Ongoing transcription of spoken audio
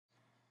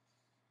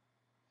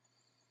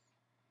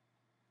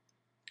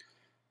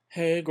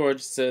Hey,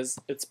 gorgeouses,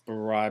 it's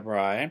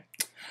Bri.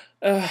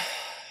 Uh,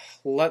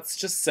 let's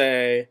just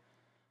say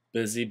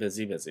busy,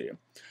 busy, busy.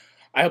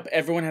 I hope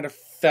everyone had a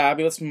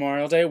fabulous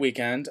Memorial Day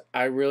weekend.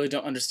 I really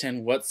don't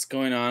understand what's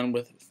going on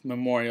with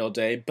Memorial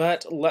Day,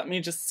 but let me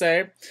just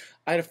say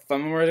I had a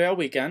fun Memorial Day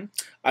weekend.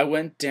 I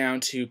went down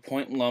to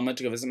Point Loma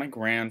to go visit my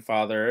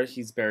grandfather.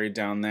 He's buried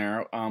down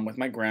there with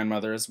my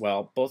grandmother as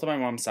well, both on my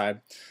mom's side.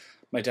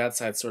 My dad's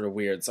side's sort of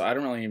weird, so I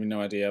don't really even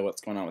know idea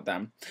what's going on with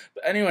them.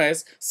 But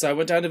anyways, so I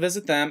went down to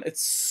visit them.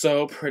 It's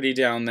so pretty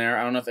down there.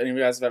 I don't know if any of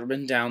you guys have ever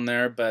been down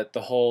there, but the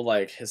whole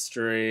like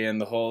history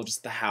and the whole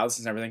just the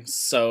houses and everything,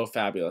 so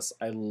fabulous.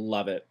 I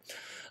love it.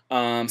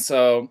 And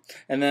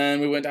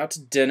then we went out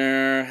to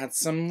dinner, had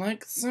some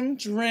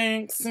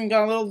drinks, and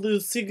got a little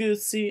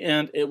loosey-goosey,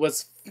 and it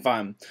was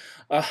fun.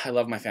 I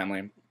love my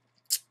family.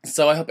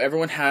 So I hope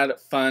everyone had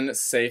fun,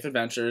 safe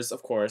adventures,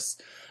 of course.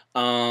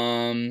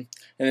 And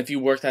if you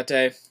work that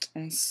day,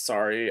 I'm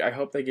sorry. I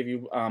hope they give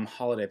you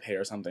holiday pay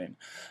or something.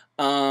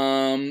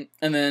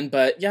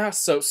 But yeah,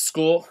 so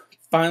school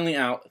finally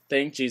out,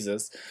 thank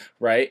Jesus,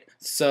 right?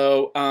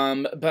 So,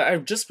 but I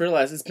just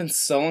realized it's been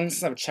so long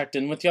since I've checked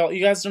in with y'all.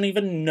 You guys don't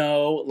even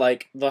know,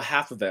 like, the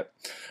half of it.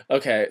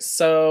 Okay,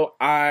 so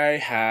I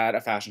had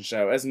a fashion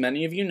show. As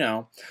many of you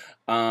know,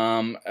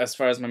 as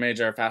far as my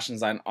major, fashion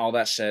design, all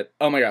that shit.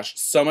 Oh my gosh,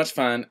 so much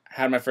fun.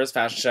 Had my first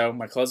fashion show.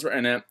 My clothes were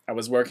in it. I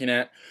was working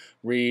it.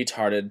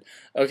 Retarded.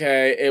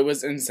 Okay, it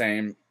was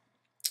insane.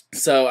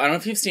 So, I don't know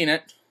if you've seen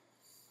it.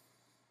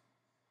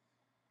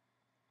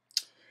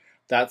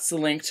 That's the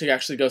link to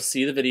actually go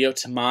see the video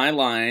to my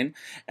line.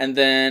 And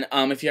then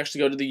if you actually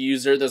go to the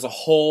user, there's a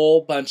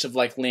whole bunch of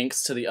like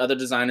links to the other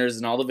designers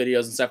and all the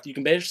videos and stuff. You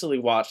can basically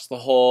watch the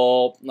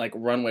whole like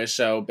runway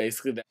show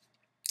basically.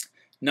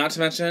 Not to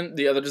mention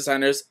the other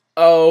designers.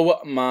 Oh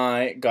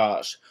my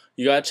gosh.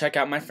 You gotta check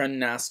out my friend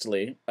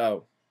Natalie.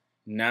 Oh,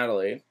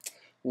 Natalie.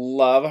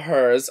 Love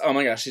hers. Oh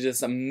my gosh, she did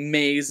this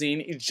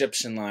amazing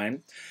Egyptian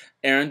line.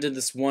 Erin did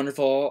this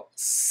wonderful,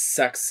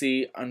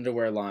 sexy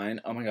underwear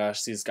line. Oh my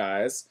gosh, these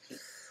guys.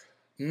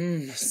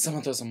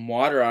 Someone throw some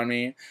water on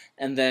me.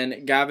 And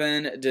then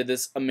Gavin did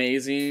this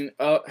amazing.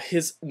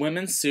 His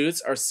women's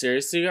suits are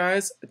seriously,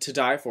 guys, to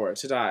die for.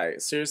 To die.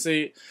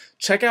 Seriously,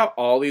 check out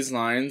all these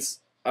lines.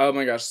 Oh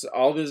my gosh,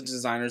 all these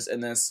designers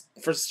in this.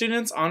 For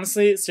students,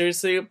 honestly,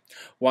 seriously,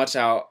 watch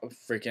out.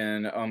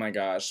 Freaking, oh my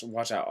gosh,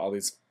 watch out. All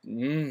these.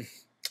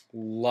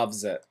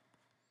 Loves it.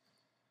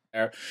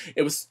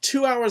 It was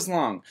 2 hours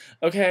long.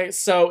 Okay,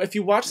 so if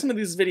you watch some of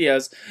these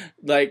videos,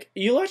 like,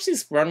 you watch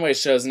these runway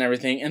shows and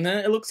everything, and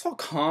then it looks all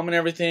calm and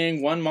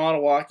everything. One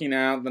model walking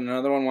out, then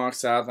another one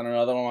walks out, then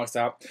another one walks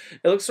out.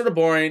 It looks sort of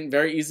boring,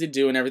 very easy to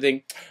do and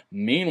everything.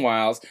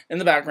 Meanwhile, in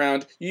the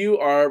background, you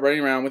are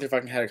running around with your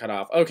fucking head cut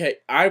off. Okay,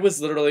 I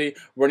was literally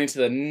running to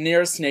the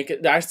nearest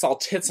naked. I saw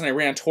tits and I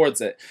ran towards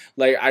it.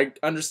 Like, I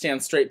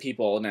understand straight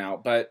people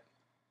now, but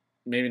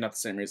maybe not the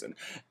same reason.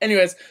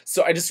 Anyways,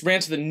 so I just ran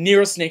to the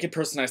nearest naked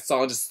person I saw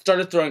and just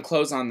started throwing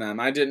clothes on them.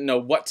 I didn't know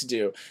what to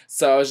do.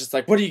 So I was just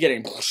like, what are you getting?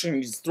 And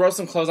you just throw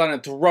some clothes on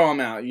and throw them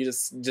out. You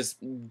just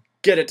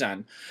get it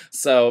done.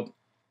 So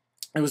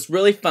it was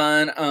really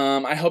fun.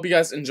 I hope you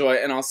guys enjoy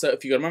it. And also,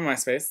 if you go to my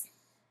MySpace,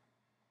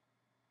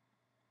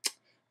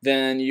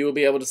 then you will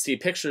be able to see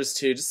pictures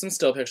too, just some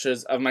still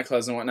pictures of my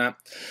clothes and whatnot.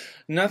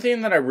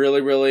 Nothing that I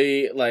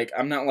really, like,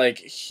 I'm not, like,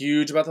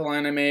 huge about the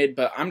line I made,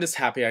 but I'm just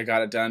happy I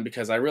got it done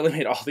because I really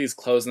made all these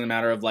clothes in a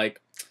matter of, like,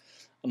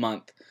 a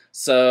month.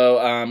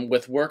 So,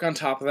 with work on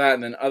top of that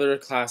and then other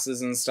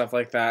classes and stuff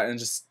like that, and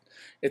just,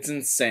 it's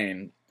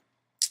insane.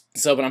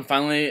 So, but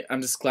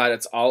I'm just glad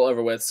it's all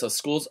over with. So,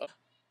 school's,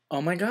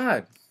 oh my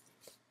god.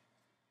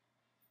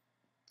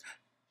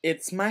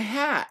 It's my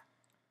hat.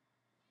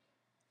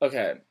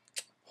 Okay.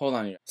 Hold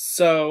on.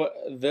 So,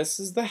 this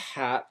is the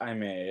hat I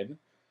made.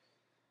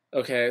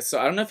 Okay, so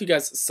I don't know if you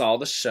guys saw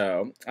the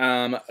show.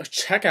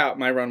 Check out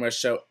my runway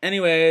show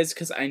anyways,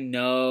 because I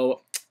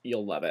know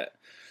you'll love it.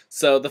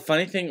 So, the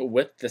funny thing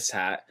with this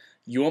hat,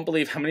 you won't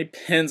believe how many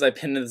pins I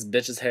pinned in this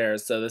bitch's hair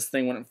so this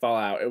thing wouldn't fall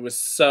out. It was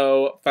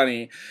so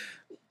funny.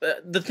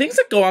 The things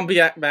that go on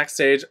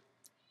backstage,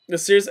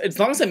 as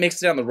long as it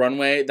makes it down the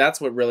runway, that's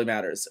what really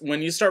matters.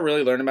 When you start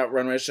really learning about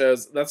runway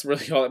shows, that's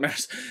really all that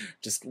matters.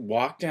 Just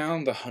walk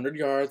down the 100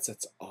 yards.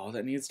 That's all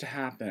that needs to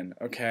happen,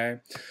 okay?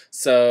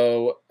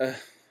 So,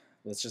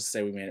 let's just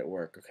say we made it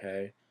work,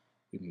 okay?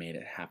 We made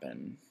it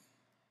happen.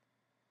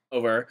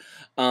 Over.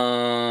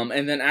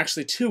 And then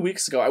actually 2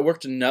 weeks ago, I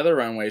worked another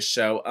runway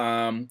show.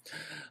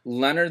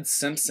 Leonard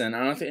Simpson. I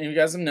don't know if any of you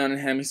guys have known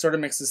him. He sort of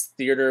mixes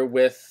theater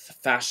with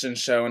fashion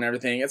show and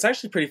everything. It's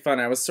actually pretty fun.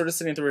 I was sort of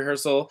sitting through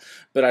rehearsal,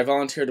 but I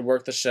volunteered to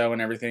work the show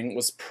and everything. It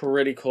was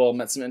pretty cool.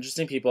 Met some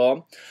interesting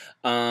people.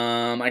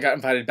 I got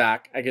invited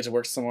back. I get to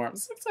work some more. I'm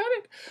so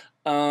excited.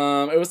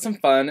 It was some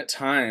fun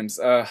times.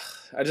 I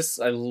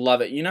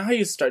love it. You know how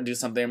you start to do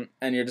something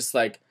and you're just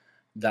like,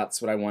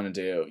 that's what I want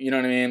to do. You know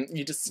what I mean?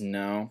 You just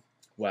know.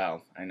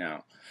 Well, I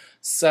know.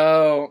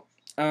 So,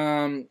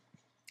 and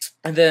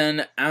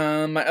then,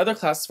 from my other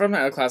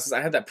classes,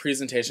 I had that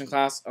presentation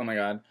class. Oh my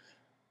god.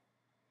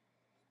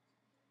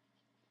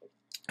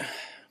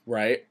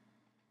 right?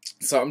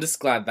 So I'm just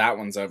glad that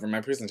one's over.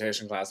 My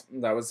presentation class,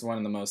 that was one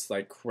of the most,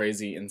 like,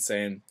 crazy,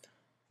 insane,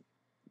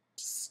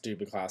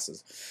 stupid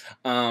classes.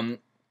 And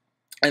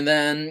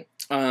then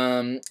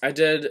I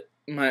did,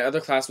 my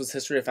other class was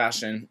History of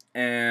Fashion,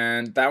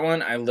 and that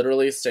one I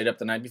literally stayed up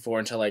the night before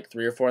until like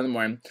 3 or 4 in the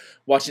morning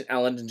watching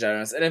Ellen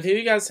DeGeneres. And if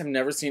you guys have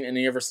never seen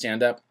any of her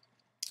stand-up,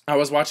 I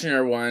was watching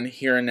her one,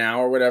 Here and Now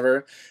or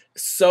whatever.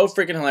 So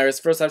freaking hilarious.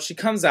 First off, she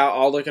comes out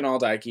all looking all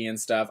dykey and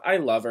stuff. I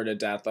love her to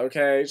death,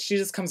 okay? She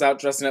just comes out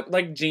dressing up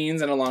like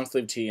jeans and a long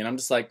sleeve tee, and I'm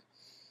just like,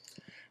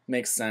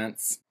 makes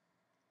sense.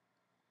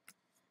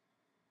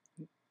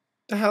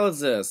 The hell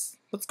is this?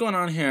 What's going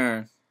on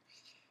here?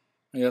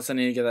 I guess I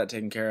need to get that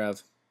taken care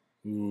of.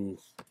 Ooh.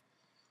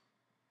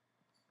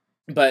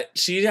 But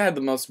she had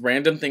the most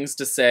random things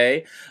to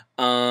say.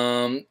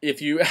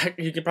 If you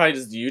could probably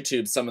just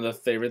YouTube some of the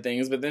favorite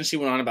things, but then she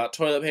went on about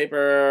toilet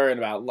paper and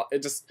about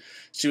it. Just,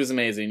 she was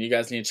amazing. You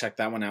guys need to check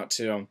that one out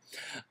too.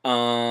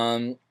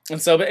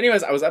 And so, but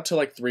anyways, I was up till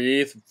like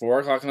 3, 4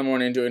 o'clock in the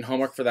morning doing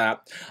homework for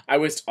that. I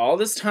waste all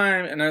this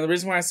time, and the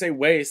reason why I say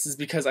waste is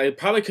because I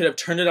probably could have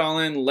turned it all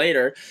in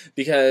later,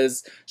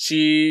 because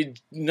I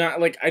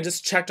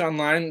just checked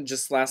online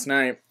just last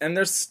night, and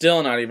they're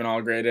still not even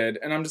all graded,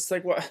 and I'm just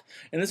like, what?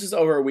 And this was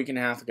over a week and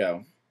a half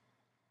ago.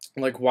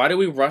 Like, why do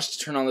we rush to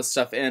turn all this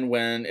stuff in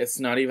when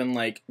it's not even,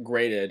 like,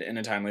 graded in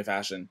a timely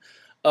fashion?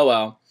 Oh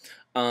well.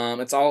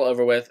 It's all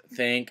over with,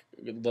 thank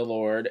the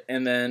Lord.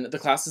 And then the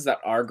classes that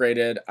are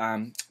graded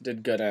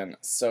did good in.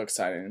 So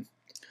exciting.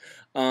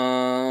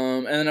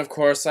 And then, of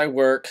course, I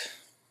work.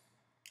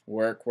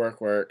 The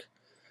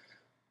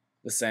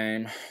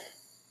same.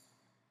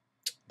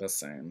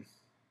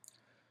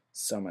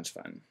 So much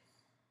fun.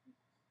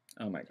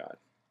 Oh my God.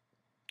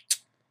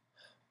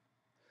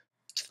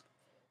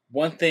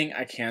 One thing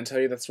I can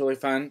tell you that's really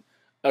fun.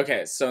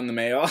 Okay, so in the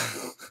mail,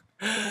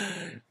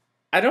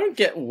 I don't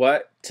get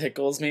what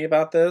tickles me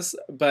about this,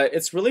 but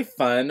it's really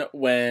fun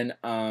when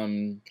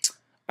I'm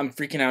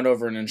freaking out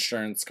over an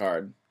insurance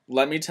card.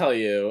 Let me tell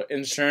you,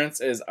 insurance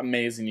is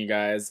amazing, you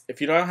guys. If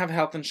you don't have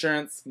health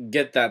insurance,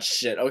 get that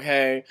shit,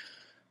 okay?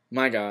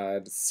 My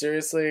God,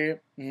 seriously?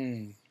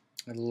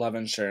 I love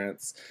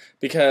insurance,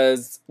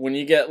 because when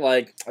you get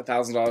like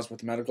 $1,000 worth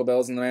of medical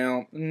bills in the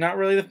mail, not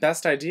really the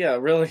best idea,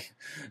 really,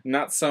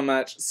 not so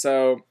much.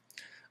 So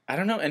I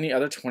don't know any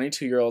other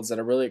 22-year-olds that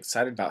are really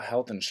excited about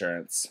health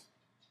insurance.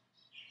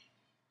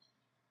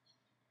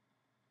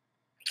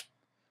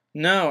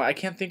 No, I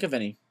can't think of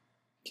any.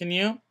 Can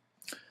you?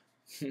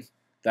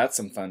 That's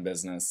some fun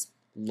business.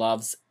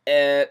 Loves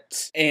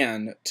it.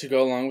 And to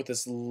go along with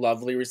this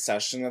lovely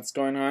recession that's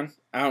going on,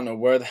 I don't know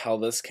where the hell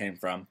this came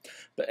from.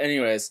 But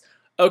anyways,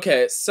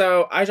 okay,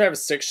 so I drive a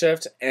stick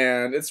shift,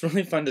 and it's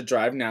really fun to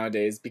drive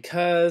nowadays,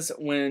 because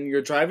when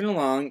you're driving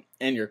along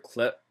and your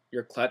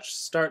clutch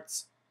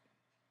starts,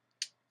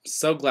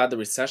 so glad the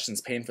recession's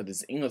paying for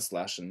these English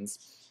lessons.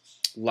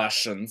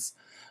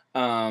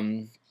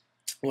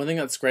 One thing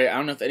that's great, I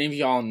don't know if any of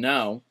y'all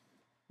know,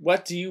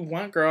 what do you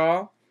want,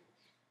 girl?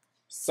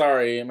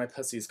 Sorry, my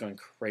pussy's going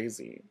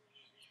crazy.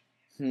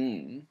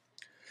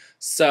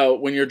 So,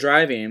 when you're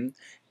driving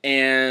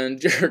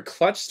and your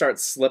clutch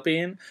starts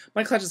slipping,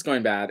 my clutch is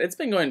going bad. It's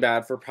been going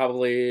bad for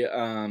probably,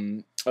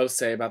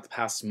 say about the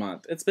past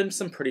month. It's been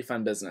some pretty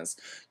fun business.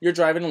 You're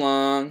driving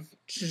along.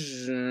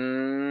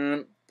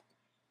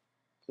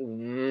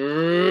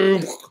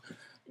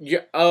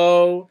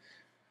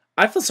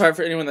 I feel sorry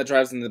for anyone that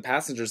drives in the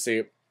passenger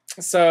seat.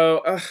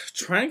 So,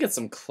 trying to get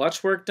some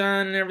clutch work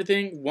done and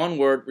everything. 1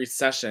 word,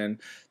 recession.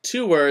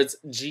 2 words,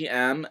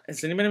 GM.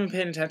 Has anybody been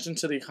paying attention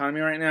to the economy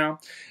right now?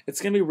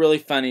 It's going to be really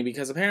funny,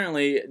 because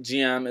apparently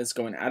GM is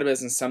going out of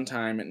business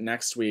sometime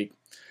next week.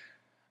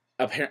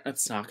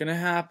 It's not going to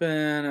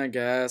happen, I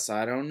guess.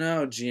 I don't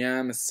know.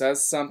 GM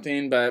says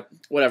something, but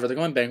whatever. They're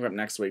going bankrupt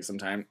next week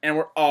sometime. And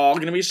we're all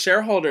going to be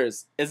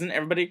shareholders. Isn't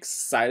everybody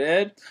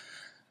excited?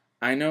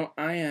 I know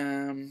I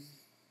am.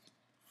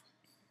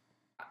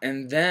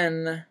 And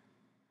then,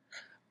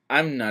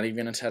 I'm not even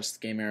gonna touch the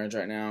gay marriage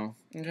right now.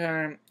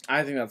 Okay,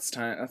 I think that's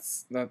time.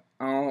 I'm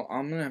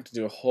gonna have to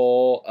do a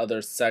whole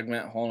other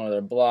segment, whole other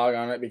blog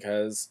on it,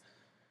 because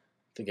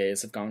the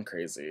gays have gone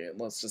crazy.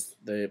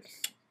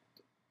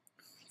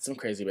 Some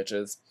crazy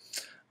bitches.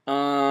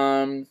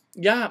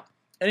 Yeah.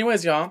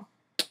 Anyways, y'all.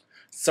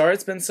 Sorry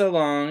it's been so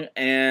long,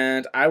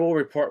 and I will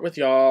report with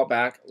y'all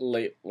back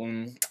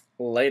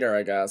later,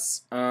 I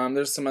guess.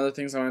 There's some other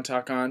things I want to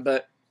talk on,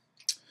 but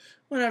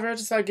whatever, I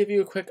just thought I'd give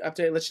you a quick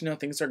update, let you know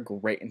things are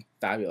great and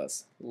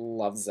fabulous.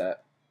 Loves it.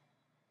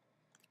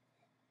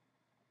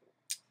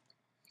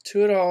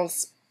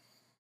 Toodles.